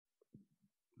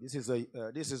This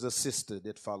is a sister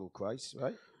that follow Christ,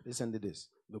 right? Listen to this.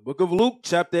 The book of Luke,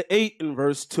 chapter 8 and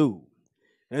verse 2.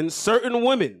 And certain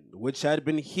women which had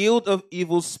been healed of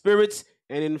evil spirits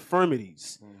and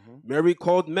infirmities, Mary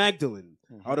called Magdalene,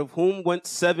 out of whom went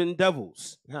 7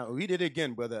 devils. Now read it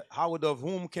again, brother. Out of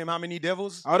whom came how many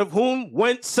devils? Out of whom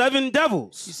went 7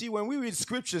 devils. You see, when we read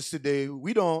scriptures today,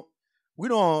 we don't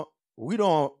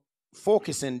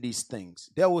focus on these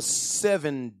things. There was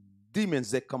 7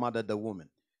 demons that come out of the woman,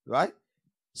 right?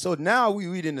 So now we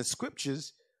read in the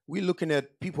scriptures, we're looking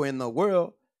at people in the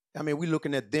world. I mean, we're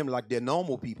looking at them like they're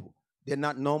normal people. They're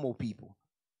not normal people.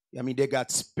 I mean, they got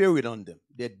spirit on them.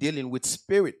 They're dealing with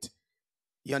spirit.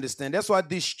 You understand? That's why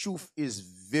this truth is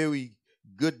very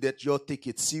good that y'all take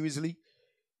it seriously.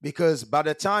 Because by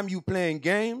the time you playing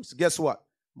games, guess what?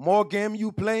 More game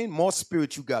you playing, more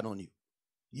spirit you got on you.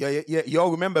 Yeah.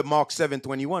 Y'all remember Mark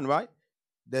 7:21, right?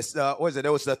 That's what is it?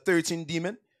 There was the 13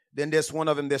 demon. Then there's one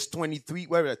of them. There's 23,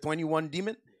 21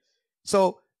 demon.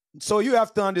 So you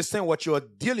have to understand what you're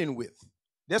dealing with.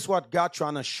 That's what God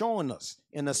trying to show us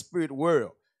in the spirit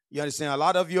world. You understand? A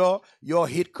lot of your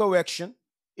hit correction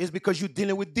is because you're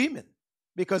dealing with demon.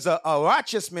 Because a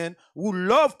righteous man will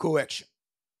love correction.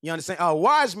 You understand? A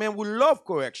wise man will love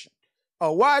correction.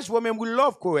 A wise woman will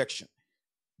love correction.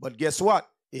 But guess what?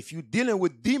 If you're dealing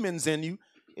with demons in you,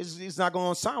 it's not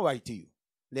going to sound right to you.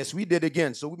 Let's read it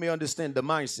again so we may understand the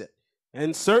mindset.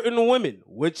 And certain women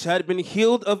which had been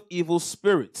healed of evil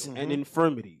spirits and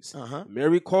infirmities,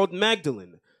 Mary called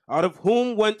Magdalene, out of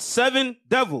whom went 7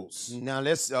 devils. Now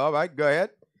all right, go ahead.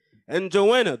 And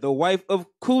Joanna, the wife of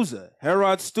Chuza,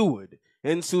 Herod's steward,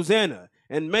 and Susanna,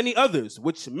 and many others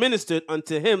which ministered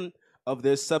unto him of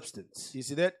their substance. You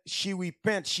see that? She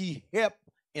repent, she helped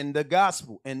in the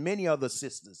gospel, and many other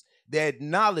sisters. They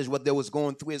acknowledged what they was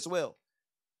going through as well.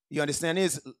 You understand?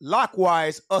 It's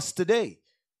likewise us today.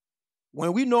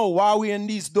 When we know why we're in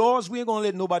these doors, we ain't going to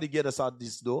let nobody get us out of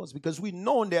these doors because we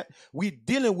know that we're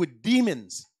dealing with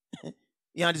demons.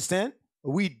 You understand?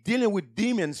 We're dealing with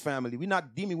demons, family. We're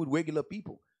not dealing with regular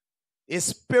people. It's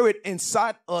spirit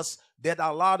inside us that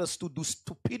allowed us to do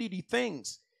stupidity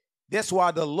things. That's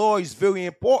why the law is very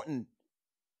important.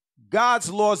 God's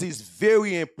laws is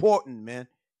very important, man.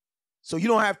 So you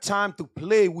don't have time to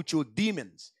play with your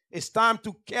demons. It's time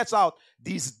to catch out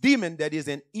these demons that is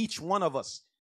in each one of us.